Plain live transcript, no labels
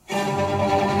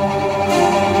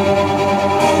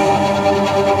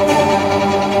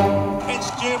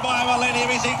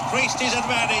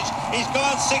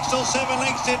still 7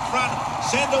 lengths in front.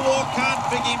 Senderwalk can't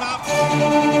pick him up.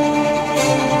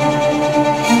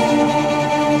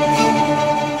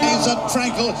 He's at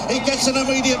Frankel. He gets an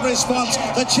immediate response.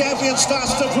 The champion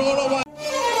starts to draw away.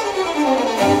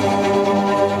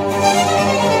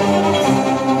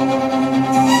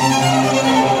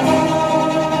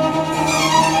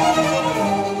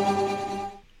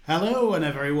 Hello and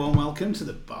a very warm welcome to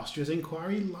the Barsters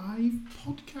Inquiry live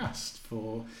podcast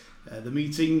for the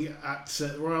meeting at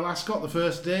Royal Ascot the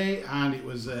first day, and it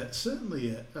was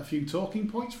certainly a few talking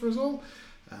points for us all.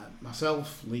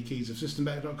 Myself, Lee Keys of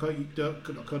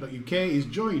systembet.co.uk, is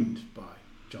joined by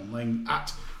John Lang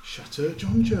at Chateau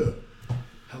John Joe.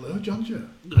 Hello, John Joe.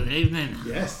 Good evening.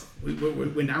 Yes,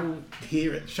 we're now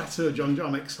here at Chateau John Joe.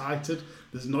 I'm excited.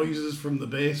 There's noises from the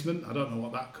basement. I don't know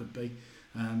what that could be.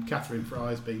 Catherine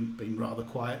Fry's been rather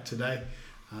quiet today,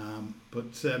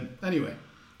 but anyway,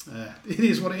 it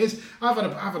is what it is. I've had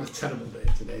a terrible day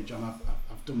today, John.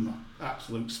 I've done my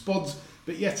absolute spuds,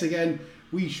 but yet again,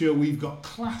 we've got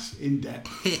class in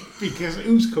depth because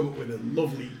who's come up with a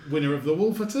lovely winner of the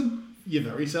Wolferton? Your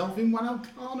very self in Juan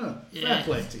Elcano. Yeah, Fair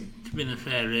play to you. It's been a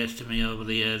fair race to me over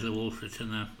the years, the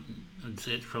Wolferton. I'd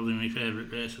say it's probably my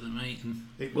favourite race of the meeting.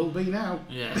 It will be now.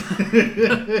 Yeah.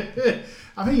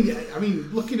 I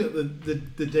mean, looking at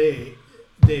the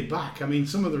day back, I mean,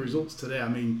 some of the results today, I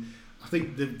mean, I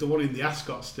think the one in the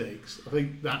Ascot Stakes, I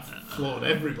think that floored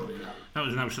everybody out. That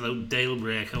was an absolute deal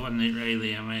breaker, wasn't it,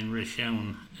 really? I mean,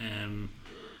 Rishon,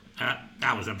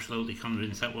 I was absolutely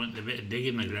convinced that wasn't a bit of dig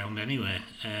in the ground anyway.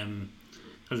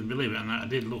 Because believe it or not, I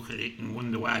did look at it and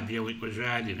wonder why Jowick was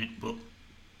riding it, but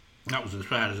that was as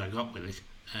far as I got with it.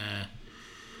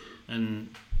 And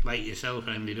like yourself,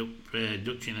 I ended up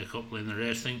dutching a couple in the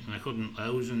race, thinking I couldn't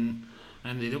lose, and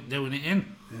ended up doing it in.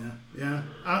 Yeah.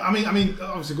 I mean,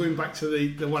 obviously going back to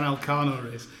the Juan Elcano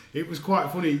race, it was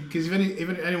quite funny because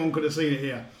if anyone could have seen it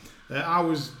here, I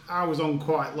was on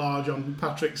quite large on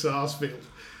Patrick Sarsfield,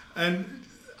 and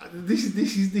this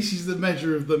is the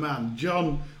measure of the man.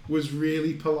 John was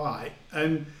really polite,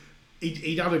 and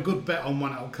he'd had a good bet on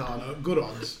Juan Elcano, good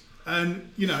odds.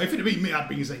 And, you know, if it had been me, I'd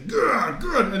be saying,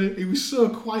 good, and he was so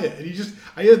quiet, and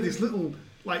I heard this little,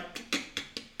 like,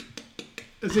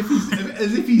 as if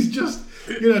he's just,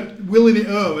 you know, willing it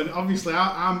home. And obviously,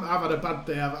 I've had a bad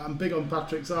day. I'm big on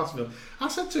Patrick Sarsfield. I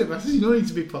said to him, you don't need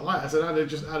to be polite. I said, I'd have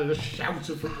just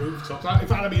shouted from rooftops.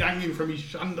 If I'd have been hanging from his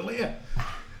chandelier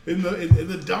in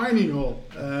the dining hall.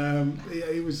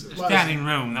 It was like dining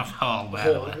room, not hall, by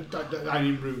the way.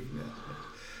 Dining room, yeah.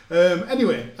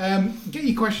 Anyway, get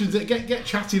your questions, get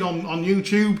chatting on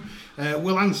YouTube.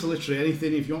 We'll answer literally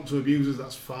anything. If you want to abuse us,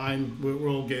 that's fine. We're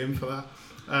all game for that.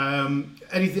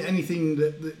 Anything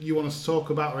that you want us to talk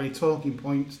about or any talking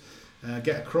points,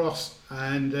 get across,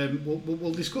 and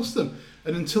we'll discuss them.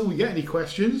 And until we get any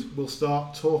questions, we'll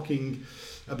start talking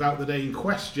about the day in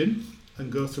question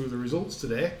and go through the results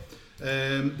today.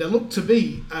 There looked to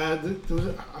be, I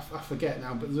forget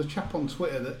now, but there's a chap on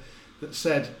Twitter that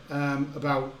said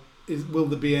about will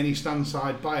there be any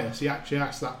stand-side bias. He actually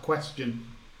asked that question,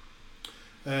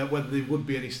 whether there would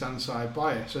be any stand-side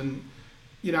bias. And,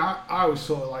 you know, I was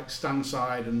sort of like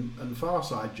stand-side and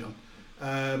far-side, John.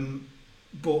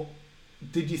 But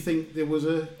did you think there was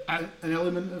an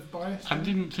element of bias? I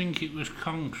didn't think it was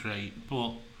concrete,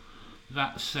 but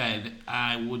that said,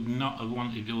 I would not have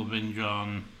wanted to have been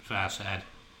drawn far side.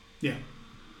 Yeah.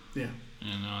 You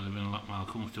know, I'd have been a lot more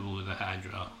comfortable with a high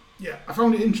draw. Yeah, I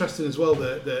found it interesting as well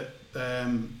that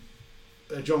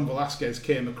John Velasquez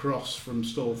came across from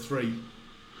stall 3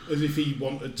 as if he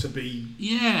wanted to be...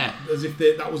 Yeah. As if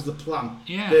that was the plan.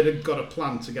 Yeah. They'd got a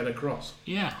plan to get across.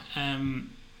 Yeah. I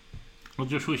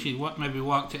just wish he'd maybe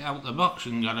walked it out the box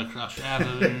and got across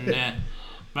rather than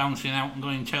bouncing out and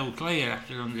going toe clear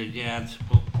after 100 yards.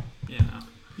 But, you know.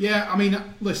 Yeah, I mean,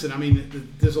 listen,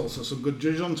 there's also some good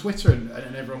judges on Twitter,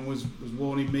 and everyone was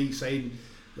warning me, saying...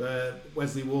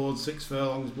 Wesley Ward 6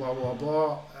 furlongs, blah blah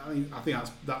blah. I mean, I think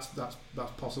that's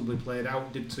possibly played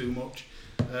out. Did too much,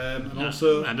 and no,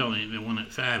 also I don't think they won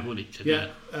at 5, would it? Today?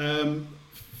 Yeah,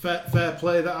 fair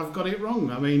play that I've got it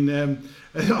wrong. I mean,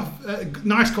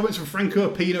 nice comments from Franco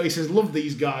Pino. He says, "Love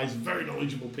these guys, very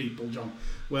knowledgeable people." John,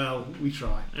 well, we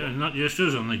try. Not just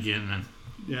us on the gin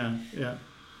then. Yeah.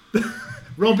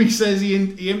 Robbie says he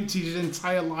emptied his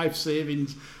entire life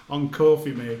savings on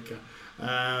coffee maker.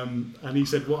 And he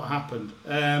said, "What happened?"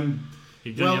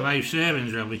 You've done your life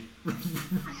savings, Robbie.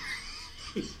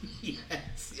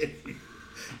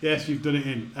 Yes, you've done it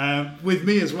in with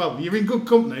me as well. You're in good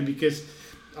company because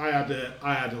I had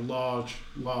a large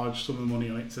sum of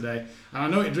money on it today, and I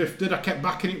know it drifted. I kept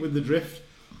backing it with the drift,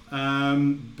 but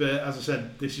as I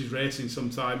said, this is racing.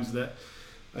 Sometimes that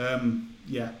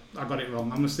Yeah, I got it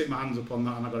wrong. I'm going to stick my hands up on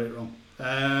that, and I got it wrong.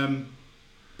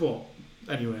 But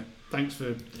anyway, thanks for...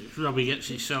 If Robbie gets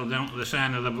himself down to the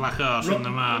sign of the Black Horse in the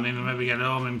morning and maybe get a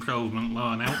home improvement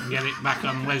loan out and get it back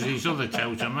on Wesley's other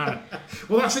two tomorrow.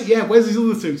 Well, that's it, yeah, Wesley's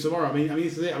other two tomorrow. I mean,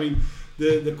 this is it. I mean,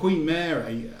 the Queen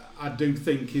Mary, I do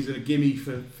think, is a gimme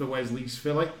for Wesley's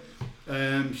filly.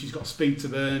 She's got speed to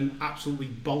burn, absolutely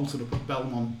bolted up at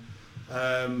Belmont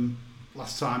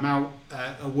last time out.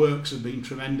 Her works have been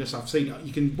tremendous. I've seen it.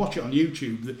 You can watch it on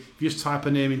YouTube. If you just type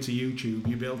her name into YouTube,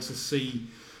 you'll be able to see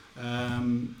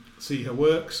her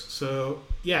works. So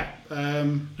yeah,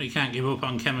 you can't give up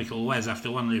on Chemical Wes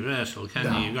after one reversal,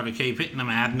 can you? You've got to keep hitting them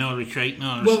hard, no retreat,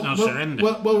 no surrender.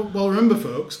 Well, remember,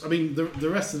 folks. I mean, the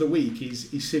rest of the week is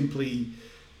simply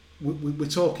we're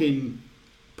talking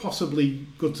possibly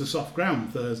good to soft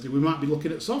ground Thursday. We might be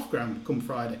looking at soft ground come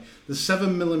Friday. There's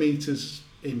 7mm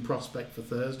in prospect for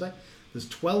Thursday. There's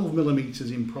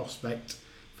 12mm in prospect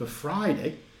for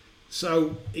Friday.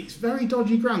 So it's very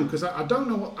dodgy ground because I don't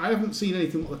know I haven't seen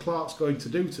anything what the Clark's going to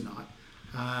do tonight.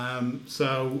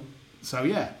 So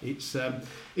yeah, it's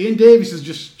Ian Davis has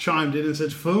just chimed in and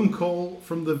said phone call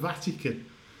from the Vatican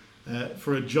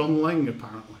for a John Leng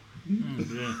apparently.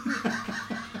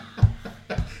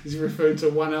 Is he referring to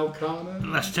Juan Elcano?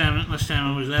 Last time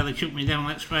I was there, they took me down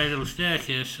that spiral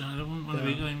staircase, so I don't want to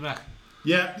be going back.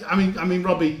 Yeah, I mean,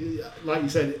 Robbie, like you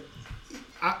said,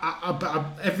 I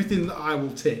everything that I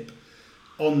will tip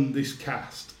on this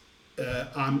cast,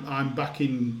 I'm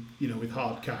backing, with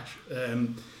hard cash,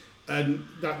 and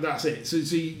that's it. So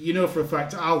you know for a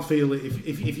fact, I'll feel it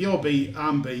if you're beat,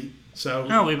 I'm beat. So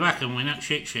I'll be back and we're not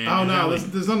shit shape. Oh no,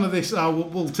 there's none of this.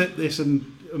 We'll tip this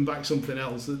and back something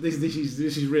else. This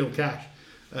is real cash,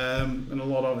 and a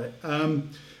lot of it.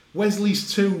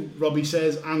 Wesley's 2, Robbie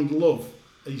says, and Love.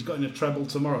 He's got in a treble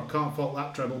tomorrow. Can't fault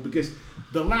that treble because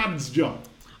the lads, John.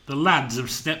 The lads have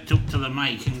stepped up to the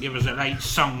mic and give us a right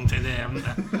song today, haven't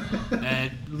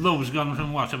they? Love's gone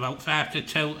from about 5 to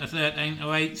 2 to 13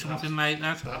 to 8, something like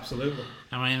that. Absolutely.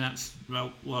 I mean, that's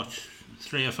about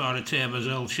 3 or 4 of Tabor's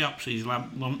old shops he's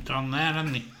lumped on there,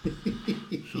 hasn't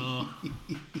he? So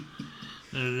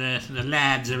the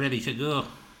lads are ready to go.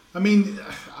 I mean,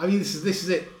 this is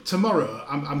it. Tomorrow,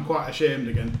 I'm quite ashamed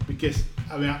again because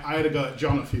I had a go at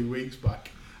John a few weeks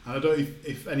back, and I don't know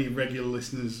if any regular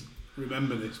listeners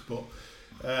remember this, but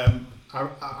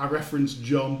I referenced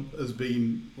John as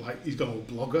being like he's got a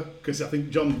blogger because I think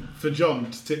John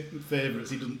to tip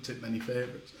favourites, he doesn't tip many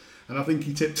favourites, and I think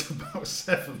he tipped about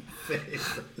 7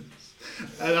 favourites,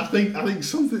 and I think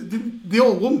something they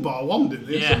all won bar one, didn't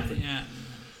they? Yeah.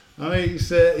 I mean,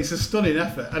 it's a stunning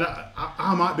effort, and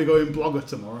I might be going blogger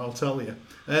tomorrow, I'll tell you.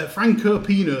 Franco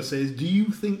Pino says, do you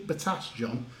think Batash,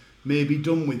 John, may be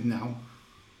done with now,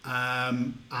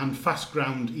 and fast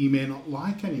ground he may not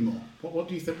like anymore? What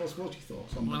do you think? What's your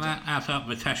thoughts on Batash? I thought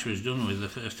Batash was done with the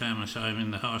first time I saw him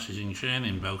in the horses in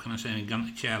training book, and I said he'd gone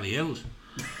to Charlie Hills.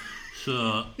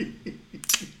 So,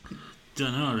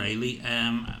 don't know really.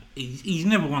 He's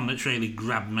never one that's really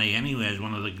grabbed me anyway as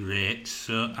one of the greats.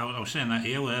 So I was saying that to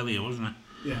you earlier, wasn't I?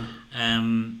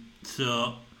 Yeah.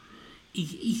 So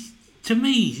he's to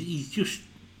me he's just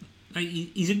like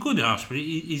he's a good horse, but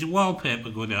he's a wallpaper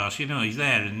good horse. He's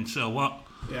there, and so what?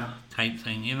 Yeah. Type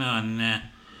thing, and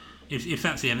if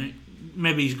that's the end,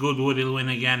 maybe he's good. Wood he'll win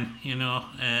again,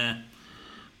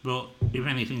 But if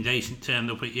anything decent turned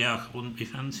up at York, I wouldn't be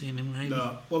fancying him really.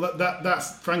 No, well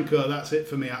that's Franco. That's it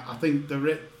for me. I think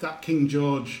that King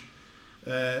George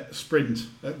sprint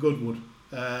at Goodwood.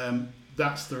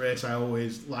 That's the race I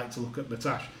always like to look at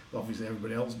Batash. Obviously,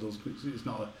 everybody else does. It's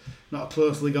not a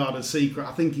closely guarded secret.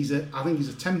 I think he's a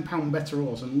 £10 better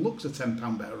horse and looks a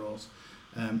 £10 better horse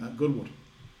at Goodwood.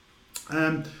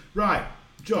 Right,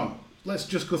 John. Let's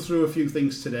just go through a few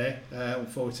things today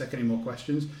before we take any more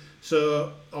questions.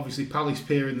 So, obviously, Palace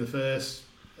Pier in the first.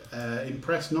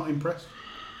 Impressed, not impressed?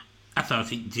 I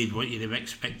thought it did what you'd have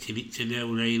expected it to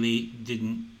do, really.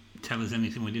 Didn't tell us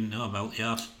anything we didn't know about the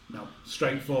horse. No,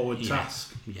 straightforward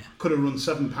task. Yeah. Could have run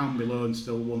 £7 below and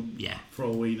still won, for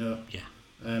all we know. Yeah.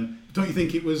 Don't you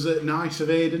think it was nice of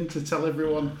Aidan to tell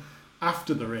everyone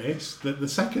after the race that the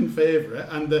second favourite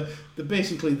and the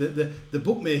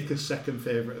bookmaker's second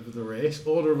favourite of the race,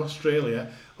 Order of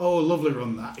Australia, lovely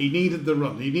run that. He needed the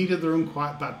run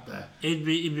quite bad there. He'd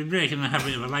be breaking the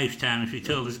habit of a lifetime if he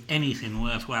told us anything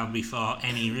worthwhile before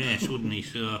any race, wouldn't he?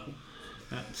 So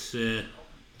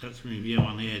that's my view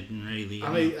on Aidan, really.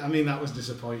 I mean that was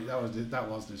disappointing. That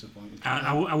was disappointing.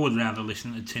 I would rather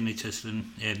listen to Tinnitus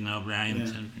than Aidan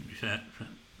O'Brien. Yeah.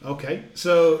 Okay,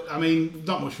 so I mean,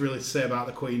 not much really to say about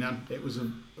the Queen Anne. It was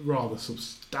a rather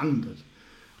substandard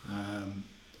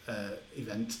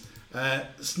event.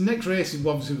 Next race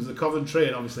obviously was the Coventry,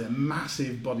 and obviously a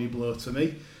massive body blow to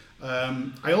me.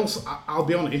 I'll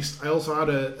be honest, I also had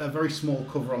a very small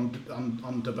cover on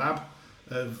Dabab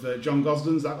of John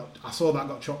Gosden's. I saw that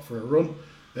got chopped for a run.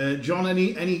 John,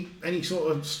 any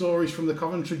sort of stories from the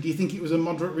Coventry? Do you think it was a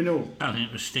moderate renewal? I think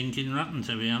it was stinking rotten,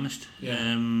 to be honest. Yeah.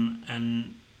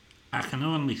 And I can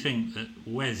only think that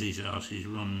Wes's horses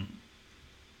run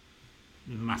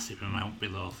massive amount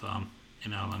below form,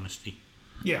 in all honesty.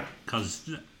 Yeah. Because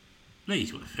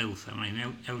these were filth. I mean,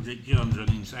 Eldrick Jones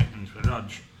running seconds for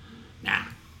Rog. Nah.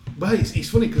 But it's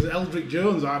funny because Eldrick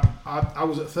Jones, I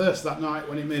was at Thirst that night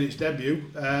when it made its debut,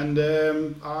 and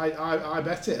I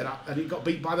bet it, and it got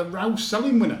beat by the Rouse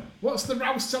selling winner. What's the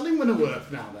Rouse selling winner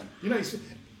worth now then? You know,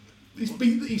 he's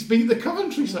beat the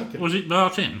Coventry second. Was it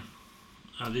bought in?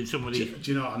 Or did somebody...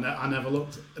 Do you know what? I never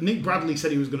looked. Nick Bradley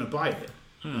said he was going to buy it.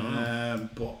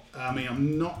 But I mean,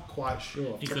 I'm not quite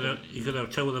sure. You could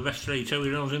have two of the best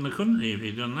 3-2-year-olds in the country if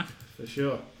you'd done that. For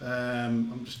sure.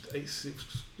 It's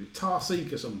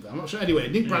Tarseek or something. I'm not sure. Anyway,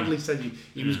 Nick Bradley said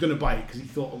he was going to buy it because he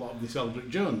thought a lot of this Eldrick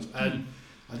Jones. And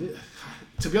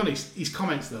to be honest, his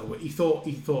comments though, he thought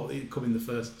he'd come in the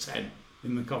first 10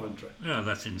 in the Coventry. Oh,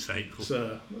 that's insightful.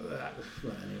 So,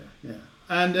 anyway, yeah.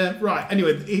 And right,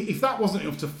 anyway, if that wasn't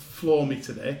enough to floor me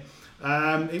today,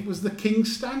 it was the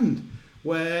King's Stand,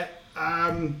 where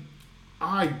I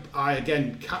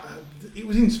again, it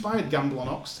was inspired gamble on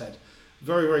Oxted.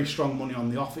 Very, very strong money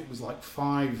on the off. It was like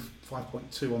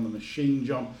 5.2 on the machine,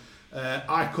 John.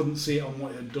 I couldn't see it on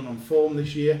what it had done on form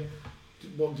this year.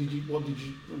 What did you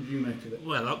make of it?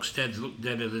 Well, Oxted's looked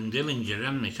deader than Dillinger,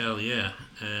 hasn't it, all year?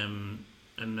 And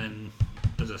then,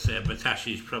 as I say,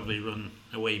 Batashi's probably run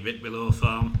a wee bit below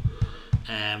form.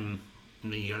 And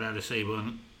then you got Ada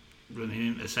Seaborn running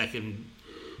into second.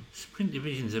 Sprint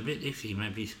division's a bit iffy,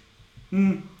 maybe.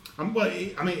 Well,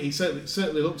 it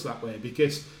certainly looks that way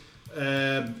because,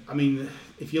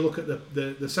 if you look at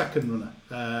the second runner,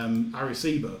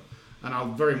 Arecibo, and I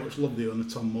very much love the owner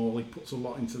Tom Morley, puts a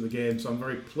lot into the game, so I'm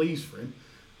very pleased for him.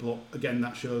 But again,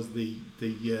 that shows the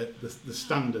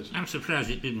standard. I'm surprised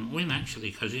it didn't win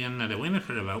actually, because he hadn't had a winner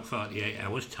for about 48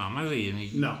 hours, Tom, has he? And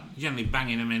he's generally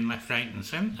banging them in left, right, and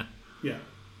centre. Yeah,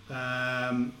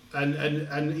 and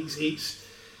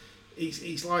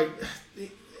it's like,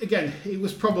 again, it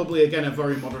was probably again a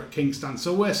very moderate King Stand.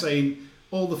 So we're saying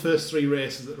all the first three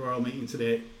races at the Royal Meeting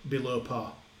today below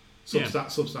par.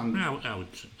 Substandard. I would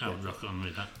rock on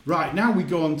with that. Right, now we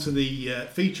go on to the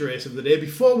feature race of the day.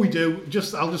 Before we do,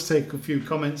 I'll just take a few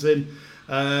comments in.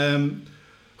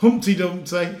 Humpty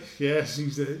Dumpty, yes,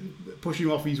 he's pushing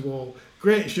off his wall.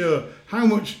 Great show. How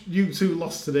much you two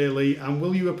lost today, Lee? And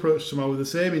will you approach tomorrow with the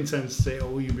same intensity, or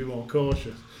will you be more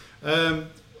cautious? I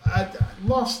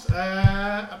lost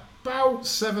about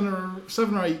 7 or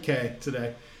 8k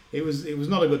today. It was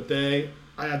not a good day.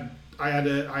 I had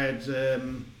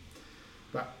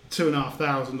about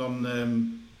 2,500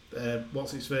 on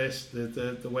what's his face,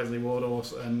 the Wesley Ward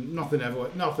horse, and nothing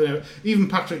ever. Even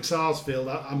Patrick Sarsfield,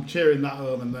 I'm cheering that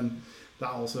home, and then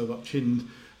that also got chinned.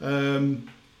 Carl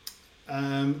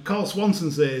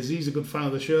Swanson says he's a good fan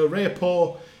of the show.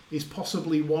 Rayapore is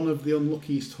possibly one of the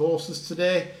unluckiest horses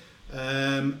today.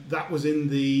 That was in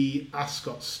the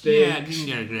Ascot Stakes. Yeah, didn't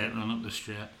get a great run up the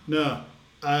straight. No.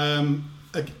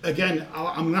 Again,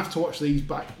 I'm gonna have to watch these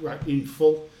back right in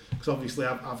full because obviously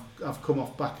I've come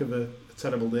off back of a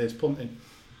terrible day's punting,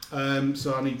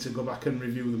 so I need to go back and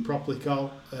review them properly,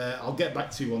 Carl. I'll get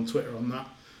back to you on Twitter on that.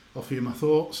 Offer you my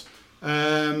thoughts.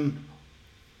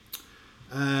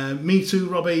 Me too,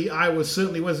 Robbie. I was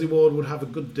certainly Wesley Ward would have a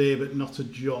good day, but not a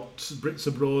jot. Brits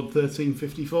Abroad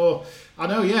 13.54. I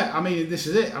know, yeah. I mean, this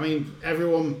is it. I mean,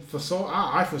 everyone foresaw.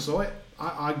 I foresaw it.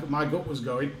 My gut was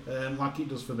going like it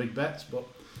does for big bets, but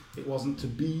it wasn't to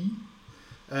be.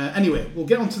 Anyway, we'll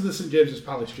get on to the St James's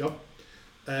Palace job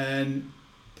and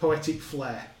Poetic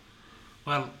Flair.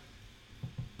 Well,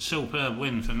 superb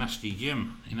win for Nasty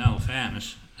Jim. In all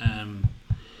fairness.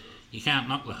 You can't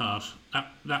knock the horse.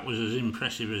 That was as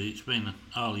impressive as it's been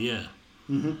all year.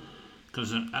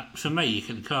 Because for me, you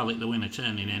could call it the winner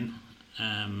turning in.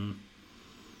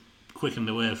 Quickened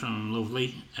away from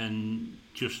Lovely and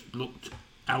just looked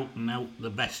out and out the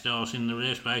best horse in the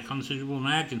race by a considerable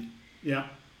margin. Yeah,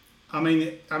 I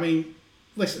mean,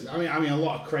 listen. I mean, a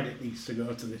lot of credit needs to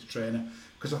go to this trainer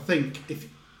because I think if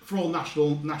for all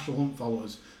national hunt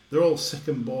followers, they're all sick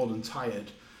and bored and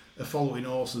tired of following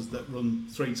horses that run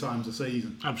 3 times a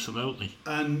season. Absolutely.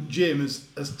 And Jim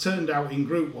has turned out in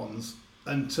Group 1s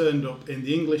and turned up in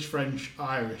the English, French,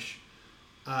 Irish,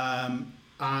 and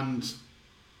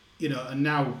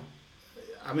now,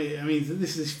 I mean,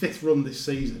 this is his 5th run this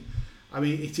season, I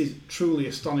mean, it is truly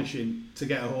astonishing to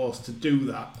get a horse to do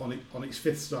that on its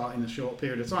fifth start in a short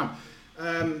period of time.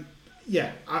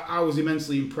 I was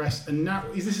immensely impressed. And now,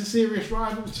 is this a serious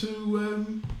rival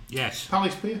to yes,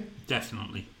 Palace Pier?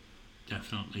 Definitely.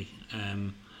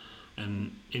 And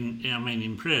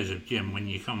in praise of Jim, when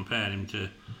you compare him to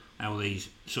how these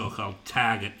so-called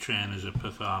target trainers are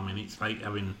performing, it's like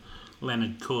having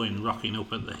Leonard Cohen rocking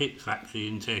up at the Hit Factory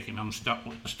and taking on Stock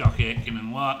Aitken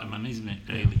and Waterman, isn't it,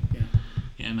 really? Yeah.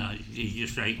 You know, he's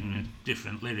just writing a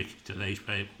different lyric to these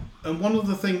people. And one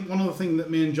other thing that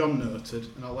me and John noted,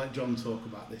 and I'll let John talk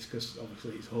about this because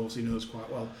obviously it's a horse he knows quite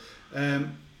well.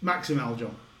 Maximal,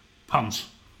 John. Ponce.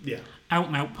 Yeah. Out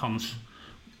and out Ponce.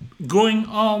 Going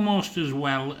almost as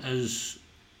well as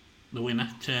the winner,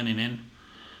 turning in,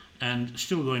 and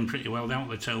still going pretty well down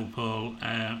the toe pole.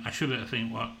 I shudder to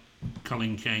think what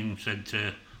Colin Kane said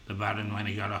to the Baron when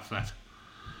he got off that.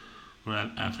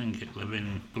 But I think it'll have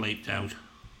been bleeped out.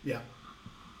 Yeah,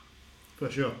 for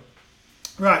sure.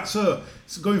 Right, so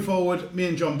going forward, me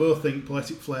and John both think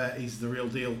Poetic Flair is the real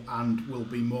deal and will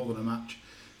be more than a match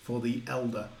for the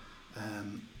Elder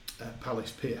at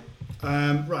Palace Pier.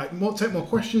 Right, take more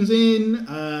questions in.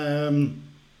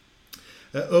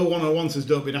 0101 says,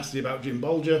 don't be nasty about Jim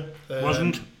Bolger.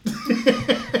 Wasn't.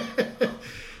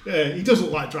 Yeah, he does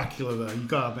look like Dracula though, you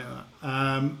can't admit that.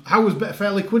 How was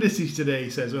Betfair Liquidity today,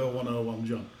 says 0101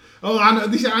 John. Oh, I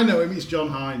know him, it's John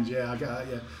Hines, yeah, I get that,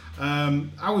 yeah.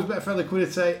 How was Betfair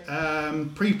Liquidity?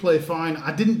 Pre-play fine.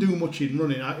 I didn't do much in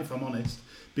running, if I'm honest,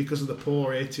 because of the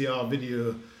poor ATR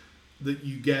video that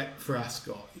you get for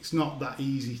Ascot. It's not that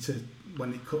easy to,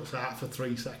 when it cuts out for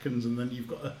 3 seconds and then you've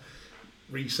got to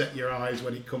reset your eyes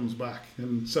when it comes back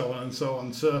and so on and so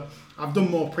on. So I've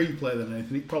done more pre-play than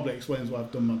anything. It probably explains why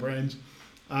I've done my brains.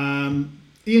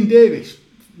 Ian Davis,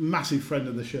 massive friend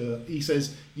of the show, he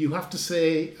says, you have to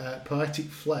say Poetic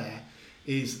Flair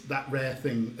is that rare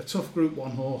thing, a tough Group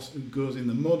 1 horse who goes in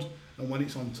the mud and when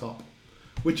it's on top,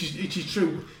 which is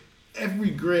true. Every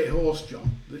great horse,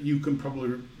 John, that you can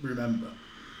probably remember,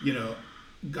 you know,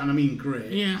 and I mean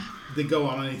great, yeah, they go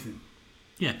on anything.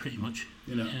 Yeah, pretty much.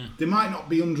 You know, yeah. They might not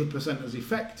be 100% as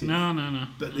effective. No.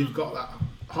 But they've got that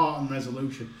heart and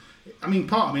resolution. I mean,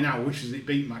 part of me now wishes it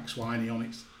beat Max Swiney on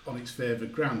its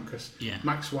favoured ground because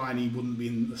Max Swiney wouldn't be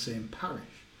in the same parish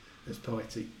as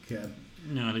Poetic.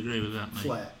 No, I'd agree with that, mate.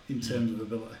 Flair in terms of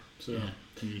ability. So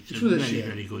it's a very,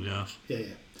 very good horse. Yeah.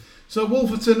 So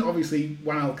Wolverton, obviously,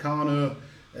 Juan Elcano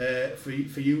for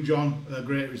you, John. A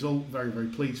great result. Very, very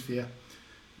pleased for you.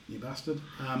 You bastard.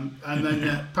 And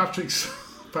then Patrick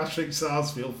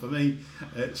Sarsfield for me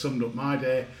summed up my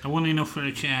day. I won enough for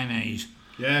a Chinese.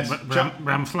 Yes. But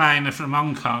I'm flying her from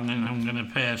Hong Kong and I'm going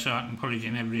to pay her so I can put it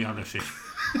in every orifice.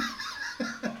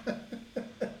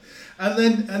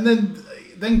 and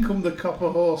then come the Copper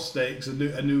Horse Stakes,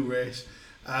 a new race,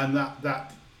 and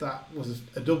that was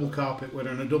a double carpet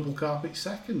winner and a double carpet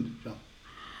second, John.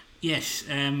 Yes,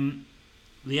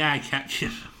 the eye catcher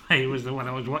for me was the one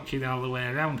I was watching all the way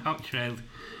around Hotchfield.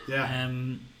 Yeah.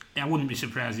 I wouldn't be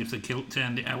surprised if the kilt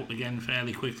turned it out again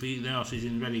fairly quickly. The horse is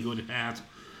in very good heart.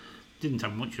 Didn't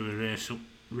have much of a race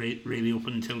really up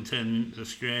until turning into the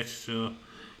straight, so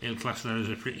he'll class that as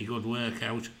a pretty good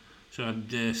workout. So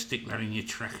I'd stick that in your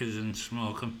trackers and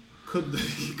smoke them. Could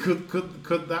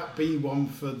that be one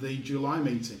for the July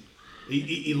meeting?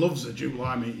 He loves the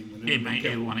July meeting.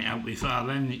 He'll want it out before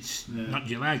then. It's not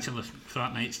July till a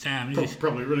fortnight's time, is it?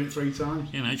 Probably run it 3 times.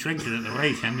 You know, it's regular at the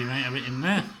weekend, you might have it in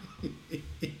there.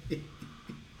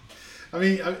 I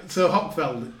mean, so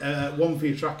Hockfeld, one for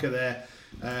your tracker there,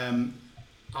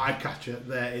 eye catcher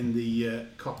there in the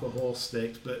Copper Horse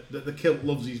Stakes, but the kilt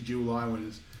loves his July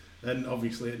winners, and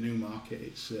obviously at Newmarket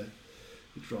it's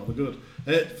rather good.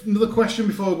 Another question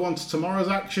before we go on to tomorrow's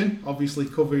action, obviously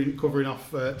covering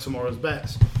off tomorrow's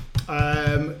bets.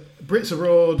 Brits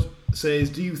Abroad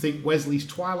says, do you think Wesley's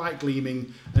Twilight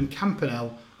Gleaming and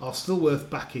Campanelle are still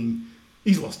worth backing?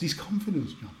 He's lost his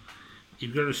confidence, John.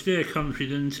 You've got to stay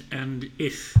confident, and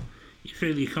if you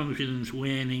feel your confidence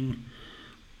waning,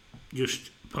 just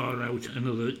pour out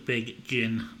another big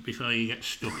gin before you get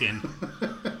stuck in.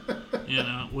 You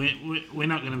know, we're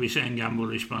not going to be saying gamble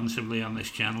responsibly on this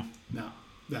channel. No.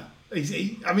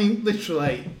 I mean,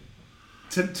 literally,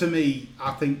 to me,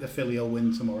 I think the filly will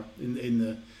win tomorrow in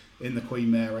the Queen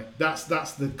Mary. That's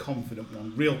the confident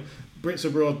one. Real Brits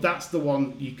Abroad. That's the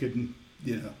one you can,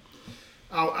 you know.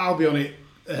 I'll be on it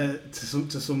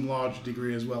to some large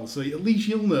degree as well. So at least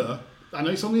you'll know. I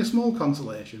know it's only a small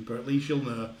consolation, but at least you'll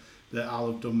know that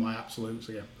I'll have done my absolutes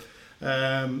again.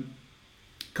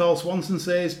 Carl Swanson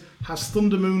says, has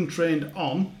Thunder Moon trained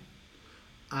on,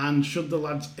 and should the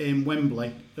lads aim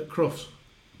Wembley at Crufts?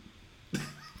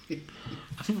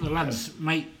 I think the lads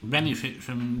might benefit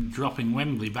from dropping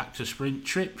Wembley back to sprint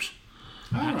trips.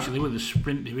 Actually, with the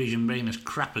sprint division being as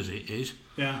crap as it is,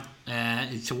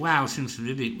 it's a while since they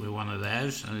did it with one of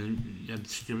theirs. You had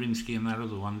Stravinsky and that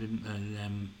other one, didn't they?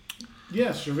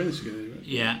 Yeah, Stravinsky.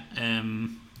 Yeah,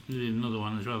 they did another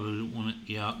one as well. There was one at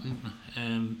York, didn't they?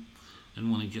 And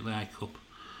one at July Cup.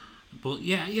 But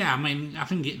yeah, I mean, I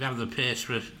think it'd have the pace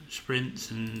for sprints,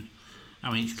 and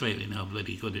I mean, it's clearly no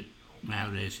bloody good at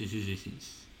mile races, is it?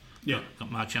 It's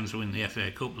got more chance of winning the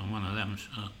FA Cup than one of them.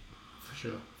 So.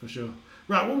 For sure.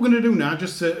 Right, what we're going to do now,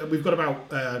 we've got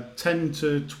about 10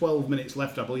 to 12 minutes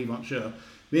left, I believe, I'm sure.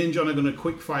 Me and John are going to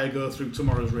quick fire go through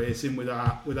tomorrow's racing with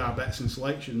our bets and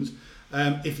selections.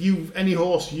 If you've any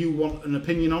horse you want an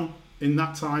opinion on in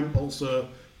that time, also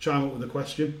chime up with a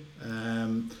question.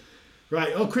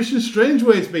 Right, Christian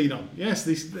Strangeway's been on. Yes,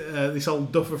 this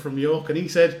old duffer from York, and he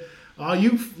said, "Are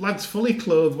you lads fully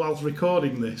clothed whilst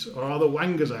recording this, or are the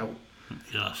wangers out?"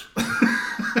 Yes.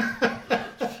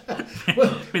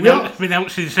 Well, been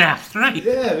out since half 3.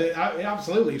 Yeah,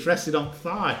 absolutely. It's rested on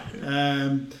thigh.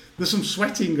 There's some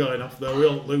sweating going off though. We're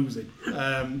all losing.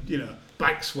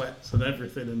 Back sweats and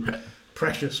everything, and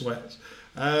pressure sweats.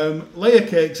 Layer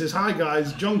Cake says, "Hi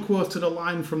guys, John quoted a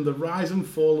line from The Rise and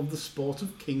Fall of the Sport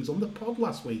of Kings on the pod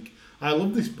last week. I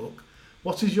love this book.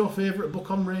 What is your favourite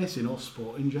book on racing or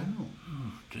sport in general?"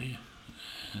 Oh dear,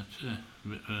 that's a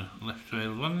bit of a left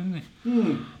field one,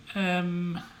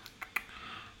 isn't it?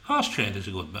 Horse Trader's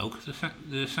a good book.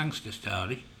 The Sangster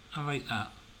story. I like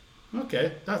that.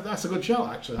 Okay, that's a good shout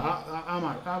actually. I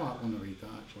might want to read that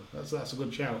actually. That's a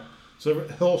good shout. So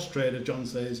Horse Trader, John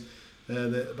says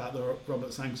about the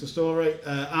Robert Sangster story.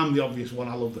 I'm the obvious one.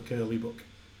 I love the Curly book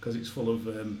because it's full of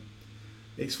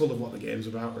what the game's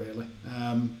about really.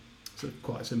 So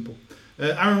quite simple.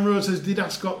 Aaron Rose says, "Did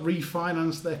Ascot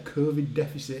refinance their COVID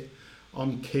deficit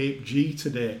on Cape G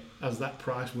today, as that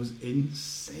price was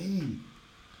insane?"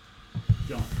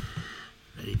 John?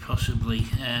 Very possibly.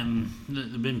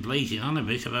 They've been blazing on a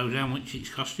bit about how much it's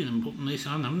costing them putting this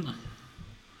on, haven't they?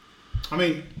 I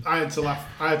mean, I had to laugh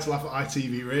at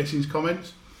ITV Racing's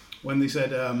comments when they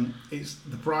said it's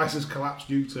the price has collapsed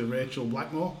due to Rachel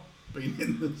Blackmore being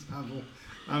in the saddle.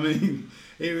 I mean,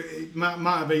 it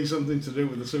might have been something to do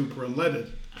with the super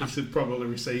unleaded. This had probably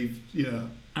received,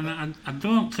 And I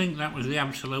don't think that was the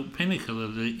absolute pinnacle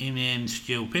of the inane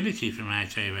stupidity from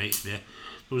ITV today.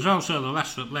 There was also the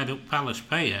last that led up Palace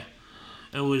Payer,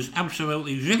 who was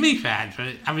absolutely vilified for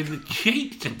having the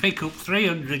cheek to pick up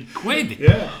 300 quid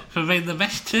for being the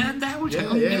best turned out. I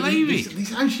couldn't believe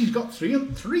it. And she's got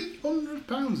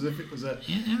 £300 as if it was a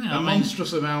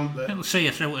monstrous amount. It'll see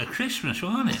her through to Christmas,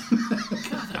 won't it?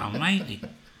 God almighty.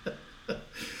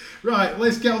 Right,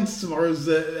 let's get on to tomorrow's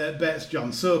bets,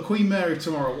 John. So, Queen Mary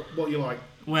tomorrow, what do you like?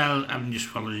 Well, I'm just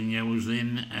following yours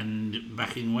in and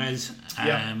backing Wes.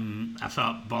 I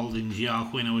thought Balding's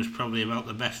York winner was probably about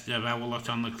the best of our lot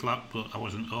on the clock, but I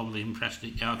wasn't overly impressed that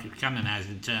York if Canonised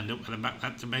had turned up with a back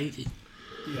that to beat it.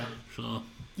 Yeah. So.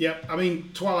 Yeah, I mean,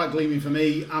 Twilight Gleaming for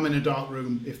me, I'm in a dark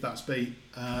room if that's beat.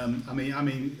 I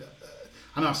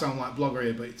know I sound like blogger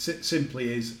here, but it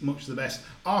simply is much the best.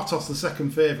 Artos, the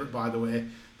second favourite, by the way,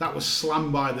 that was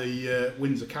slammed by the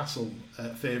Windsor Castle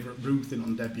favourite Ruthin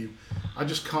on debut. I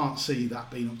just can't see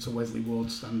that being up to Wesley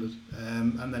Ward's standard.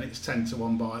 And then it's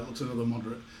 10-1 bar. It looks another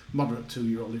moderate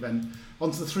 2-year-old event.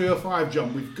 On to the 305,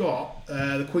 John. We've got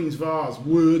the Queen's Vase,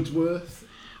 Wordsworth,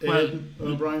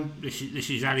 O'Brien. This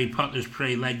is Harry Potter's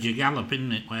pre-Ledger Gallop,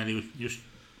 isn't it? Where he just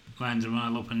lines them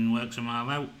all up and works them all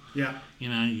out. Yeah.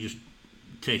 You just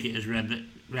take it as read that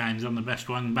Ryan's on the best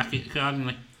one and back it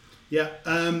accordingly. Yeah,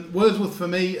 Wordsworth for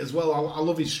me as well. I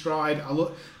love his stride.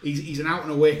 He's an out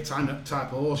and away type of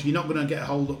horse. You're not going to get a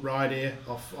hold up ride here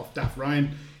off Daft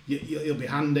Ryan. He'll be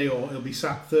handy, or he'll be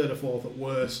sat third or fourth at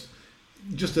worst.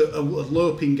 Just a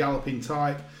loping, galloping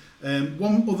type.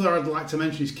 One other I'd like to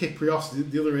mention is Kyprios,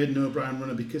 the other Aidan O'Brien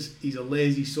runner, because he's a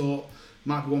lazy sort.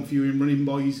 Might be one for you in running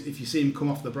boys. If you see him come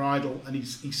off the bridle and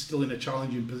he's still in a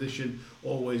challenging position,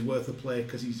 always worth a play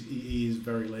because he is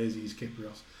very lazy. He's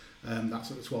Kyprios. That's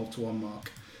at the 12-1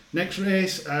 mark. Next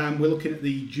race, we're looking at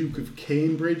the Duke of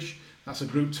Cambridge. That's a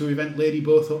Group 2 event. Lady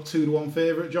Both up 2-1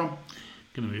 favourite, John.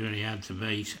 Going to be very hard to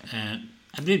beat. I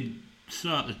did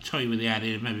sort of toy with the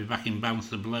idea of maybe backing Bounce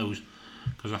the Blues,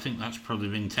 because I think that's probably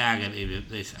been targeted at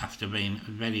this after being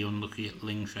very unlucky at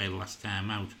Lingsale last time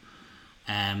out.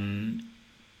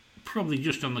 Probably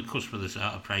just on the cusp of the sort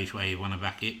of price where you want to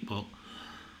back it, but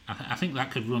I think that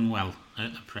could run well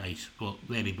at a price, but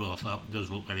Lady Bowthorpe does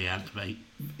look very hard to beat.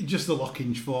 Just the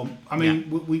Lockinge form. I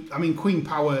mean, Queen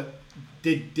Power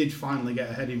did finally get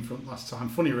ahead in front last time.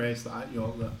 Funny race that at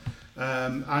York.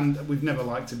 And we've never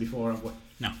liked her before, have we?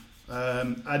 No.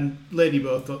 And Lady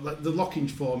Bo thought that the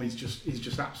Lockinge form is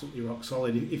just absolutely rock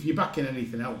solid. If you're backing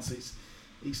anything else,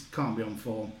 it can't be on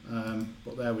form.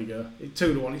 But there we go.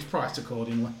 2-1. It's priced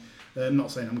accordingly. I'm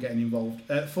not saying I'm getting involved.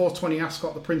 420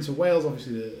 Ascot, the Prince of Wales,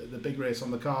 obviously the big race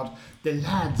on the card. The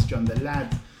lads, John, the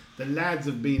lads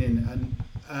have been in, and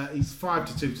he's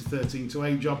 5-2 to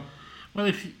 13-8, John. Well,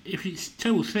 if it's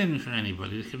too thin for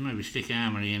anybody, they can maybe stick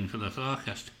Armory in for the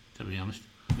forecast, to be honest.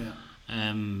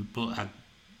 Yeah. But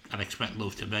I'd expect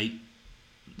Love to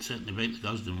certainly beat the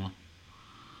Gosden one.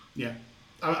 Yeah.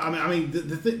 I mean,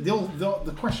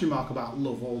 the question mark about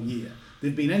Love all year,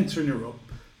 they've been entering her up.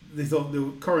 They thought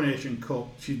the Coronation Cup,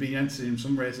 she'd been entered in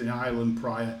some race in Ireland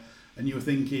prior, and you were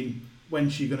thinking,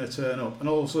 when's she going to turn up? And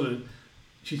all of a sudden,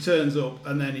 she turns up,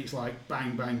 and then it's like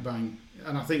bang, bang, bang.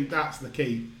 And I think that's the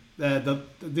key.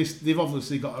 They've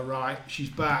obviously got her right. She's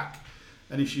back,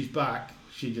 and if she's back,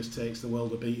 she just takes the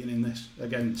world a beating in this.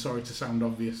 Again, sorry to sound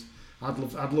obvious. I'd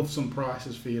love some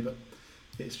prices for you, but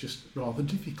it's just rather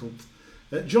difficult.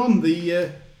 John,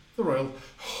 the Royal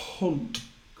Hunt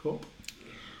Cup.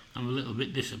 I'm a little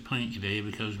bit disappointed here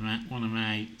because one of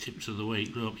my tips of the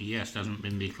week, Ropey Guest, hasn't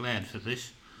been declared for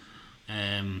this.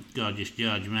 Gorgeous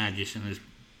George Margison has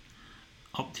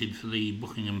opted for the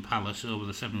Buckingham Palace over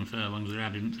the 7 furlongs that I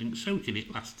didn't think suited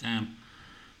it last time.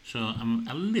 So I'm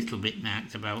a little bit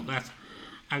narked about that.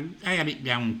 I had it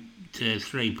down to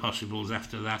 3 possibles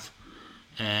after that.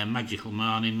 Magical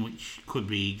Morning, which could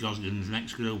be Gosden's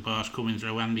next group horse coming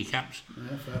through handicaps.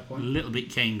 Yeah, fair point. A little bit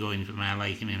keen going for my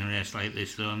liking in a race like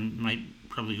this, though, and might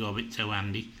probably go a bit too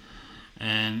handy.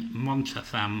 And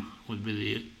Montatham would be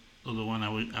the other one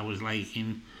I was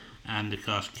liking, and of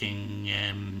course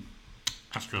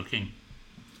Astro King.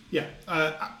 Yeah,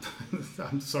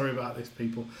 I'm sorry about this,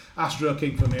 people. Astro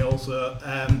King for me also.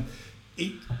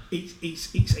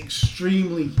 It's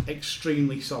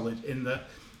extremely solid in that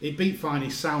it beat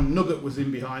Finest Sound. Nugget was in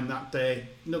behind that day.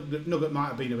 Nugget might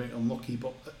have been a bit unlucky,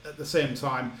 but at the same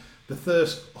time, the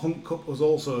Thirst Hunt Cup was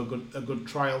also a good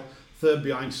trial. Third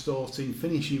behind Storting,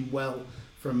 finishing well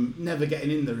from never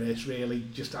getting in the race really,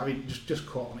 just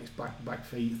caught on its back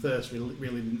feet. Thirst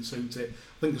really didn't suit it.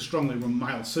 I think a strongly run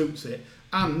mile suits it.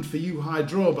 And for you high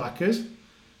draw backers,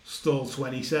 Stall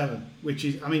 27, which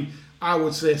is, I mean, I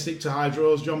would say stick to high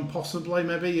draws, John, possibly,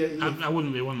 maybe. I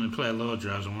wouldn't be wanting to play low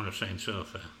draws on what I've seen so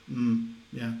far.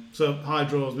 Yeah, so high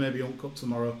draws, maybe Hunt Cup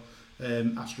tomorrow.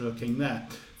 Astro King there.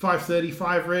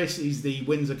 5:35 race is the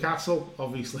Windsor Castle,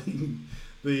 obviously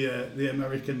the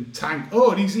American tank.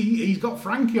 Oh, and he's got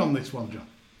Frankie on this one, John.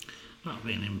 That'll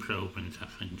be an improvement, I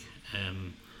think.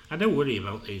 I do worry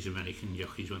about these American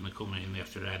jockeys when they come in. They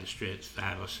have to ride a straight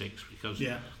 5 or 6 because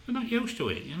they're not used to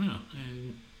it, you know.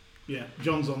 Yeah,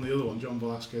 John's on the other one. John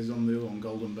Velasquez is on the other one,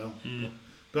 Golden Bell. Yeah.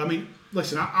 But I mean,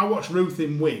 listen, I watched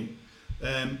Ruthin win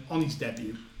on his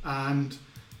debut, and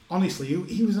honestly,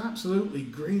 he was absolutely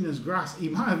green as grass. He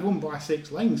might have won by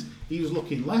 6 lengths. He was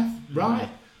looking left, right,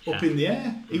 up in the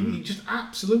air. He just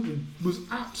was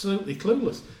absolutely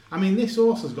clueless. I mean, this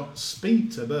horse has got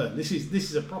speed to burn. This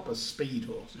is a proper speed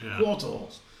horse, quarter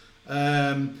horse.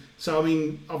 So I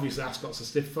mean, obviously Ascot's a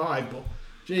stiff 5, but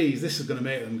geez, this is going to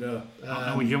make them go.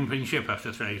 Are we jumping ship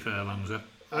after 3 furlongs then?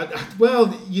 I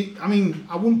mean,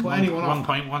 I wouldn't put anyone off.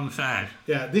 1.15.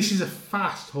 Yeah, this is a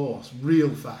fast horse,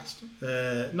 real fast.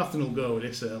 Nothing will go with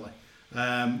this early.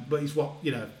 But it's what,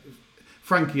 you know,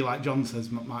 Frankie, like John says,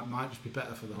 might just be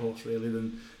better for the horse really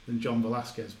than John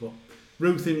Velasquez. But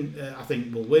Ruthin, I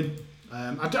think, will win.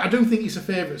 I do think it's a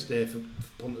favourites day for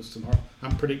punters tomorrow.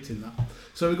 I'm predicting that.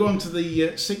 So we go on to the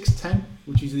 6:10,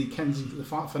 which is the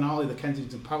finale of the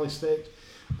Kensington Palace Stakes,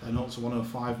 and also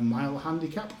 105 mile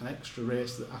handicap, an extra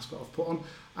race that Ascot have put on.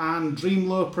 And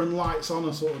Dreamloper and Lights On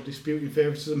are sort of disputing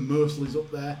favouritism. Merciless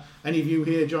up there. Any view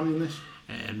here, John, in this?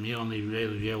 The only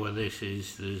real view of this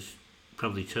is there's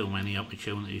probably too many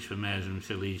opportunities for mares and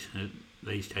fillies at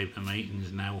these type of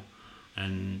meetings now.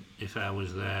 And if I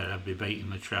was there, I'd be beating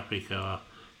the traffic or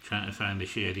trying to find a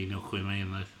shady nook with me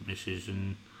and the missus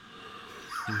in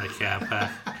the car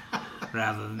park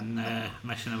rather than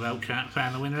messing about trying to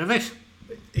find the winner of this.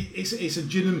 It's a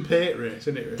gin and pate race,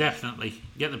 isn't it? Really? Definitely.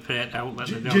 Get the pate out, let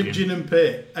the dog in. Gin and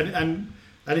pate. And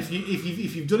if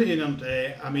you've done it in on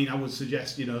day, I mean, I would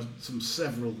suggest, you know,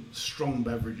 several strong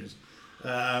beverages.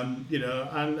 You know,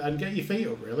 and get your feet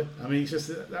up really. I mean, it's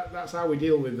just that's how we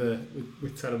deal with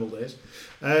terrible days.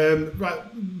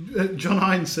 Right, John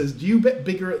Hines says, do you bet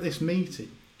bigger at this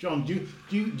meeting? John, do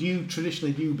you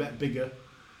traditionally bet bigger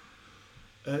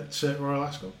at Royal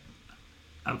Ascot?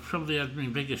 I've probably had my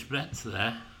biggest bets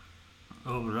there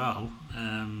overall.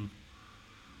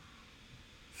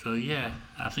 So yeah,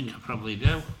 I think I probably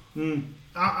do.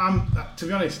 I'm to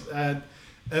be honest, a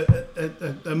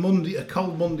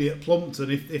cold Monday at Plumpton.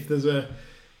 If there's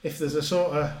a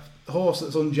sort of horse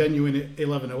that's ungenuine at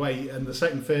 11:08 and the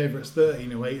second favourite's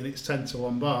 13:08 and it's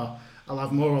 10-1 bar, I'll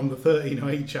have more on the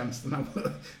 13:08 chance than I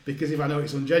will, because if I know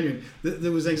it's ungenuine.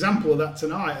 There was an example of that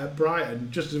tonight at Brighton,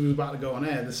 just as we was about to go on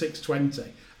air. The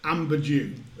 6:20 Amber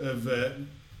Dew of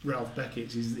Ralph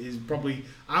Beckett's is probably,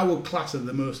 I would class her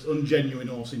the most ungenuine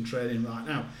horse in training right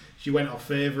now. She went off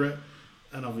favourite,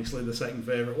 and obviously the second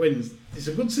favourite wins. It's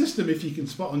a good system if you can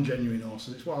spot ungenuine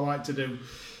horses. It's what I like to do,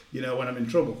 when I'm in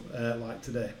trouble, like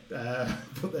today.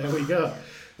 But there we go.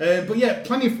 But yeah,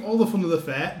 plenty of all the fun of the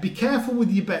fair. Be careful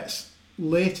with your bets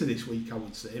later this week, I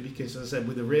would say, because as I said,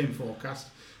 with the rain forecast,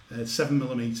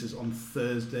 7mm on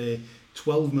Thursday,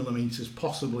 12mm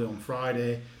possibly on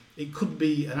Friday, it could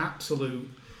be an absolute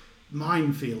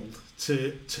minefield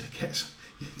to get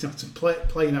to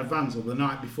play in advance or the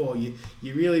night before. You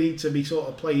really need to be sort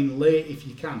of playing late if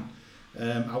you can.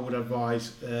 I would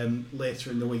advise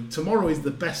later in the week. Tomorrow is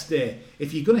the best day.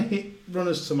 If you're going to hit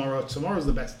runners tomorrow's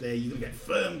the best day. You're going to get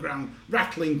firm ground,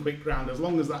 rattling quick ground, as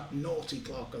long as that naughty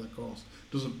clock of the course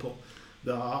doesn't put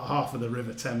the half of the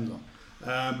River Thames on.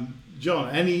 John,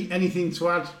 anything to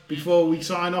add before we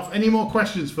sign off? Any more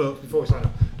questions, folks, before we sign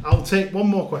off? I'll take one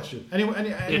more question.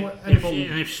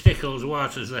 If Stickles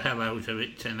waters the hell out of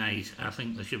it tonight, I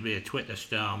think there should be a Twitter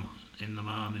storm in the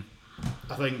morning.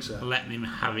 I think so. Let him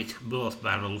have it, both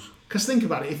barrels. Because think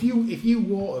about it, if you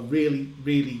water really,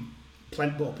 really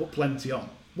put plenty on,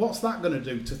 what's that going to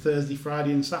do to Thursday,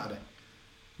 Friday and Saturday?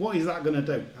 What is that going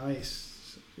to do? I mean,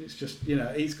 it's just,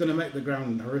 it's going to make the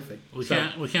ground horrific. We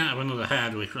can't have another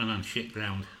Hardwick run on shit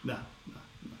ground. No.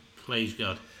 Please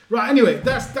God. Right, anyway,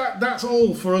 that's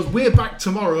all for us. We're back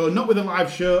tomorrow, not with a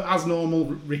live show, as normal,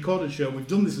 recorded show. We've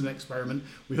done this as an experiment.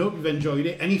 We hope you've enjoyed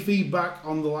it. Any feedback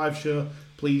on the live show,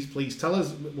 please tell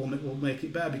us. We'll make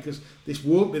it better, because this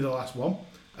won't be the last one.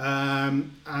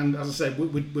 And as I said,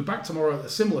 we're back tomorrow at a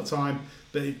similar time,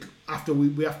 but after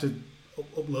we have to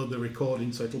upload the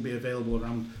recording, so it'll be available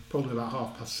around probably about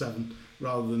 7:30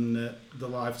 rather than the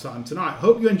live time tonight.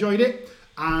 Hope you enjoyed it.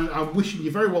 And I'm wishing you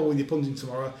very well with your punting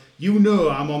tomorrow.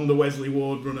 I'm on the Wesley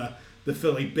Ward runner, the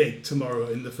filly big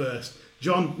tomorrow in the first.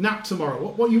 John, nap tomorrow.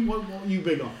 What are you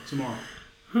big on tomorrow?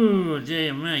 Oh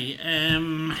dear me.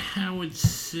 I would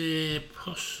say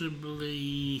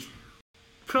probably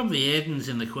Aiden's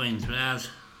in the Queen's Bars.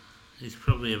 It's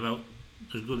probably about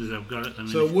as good as I've got at the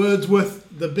minute. So Wordsworth,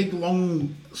 the big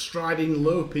long striding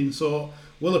loping sort,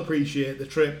 will appreciate the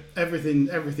trip.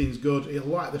 Everything's good. He'll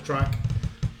like the track.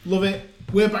 Love it.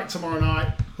 We're back tomorrow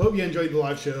night. Hope you enjoyed the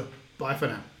live show. Bye for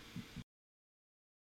now.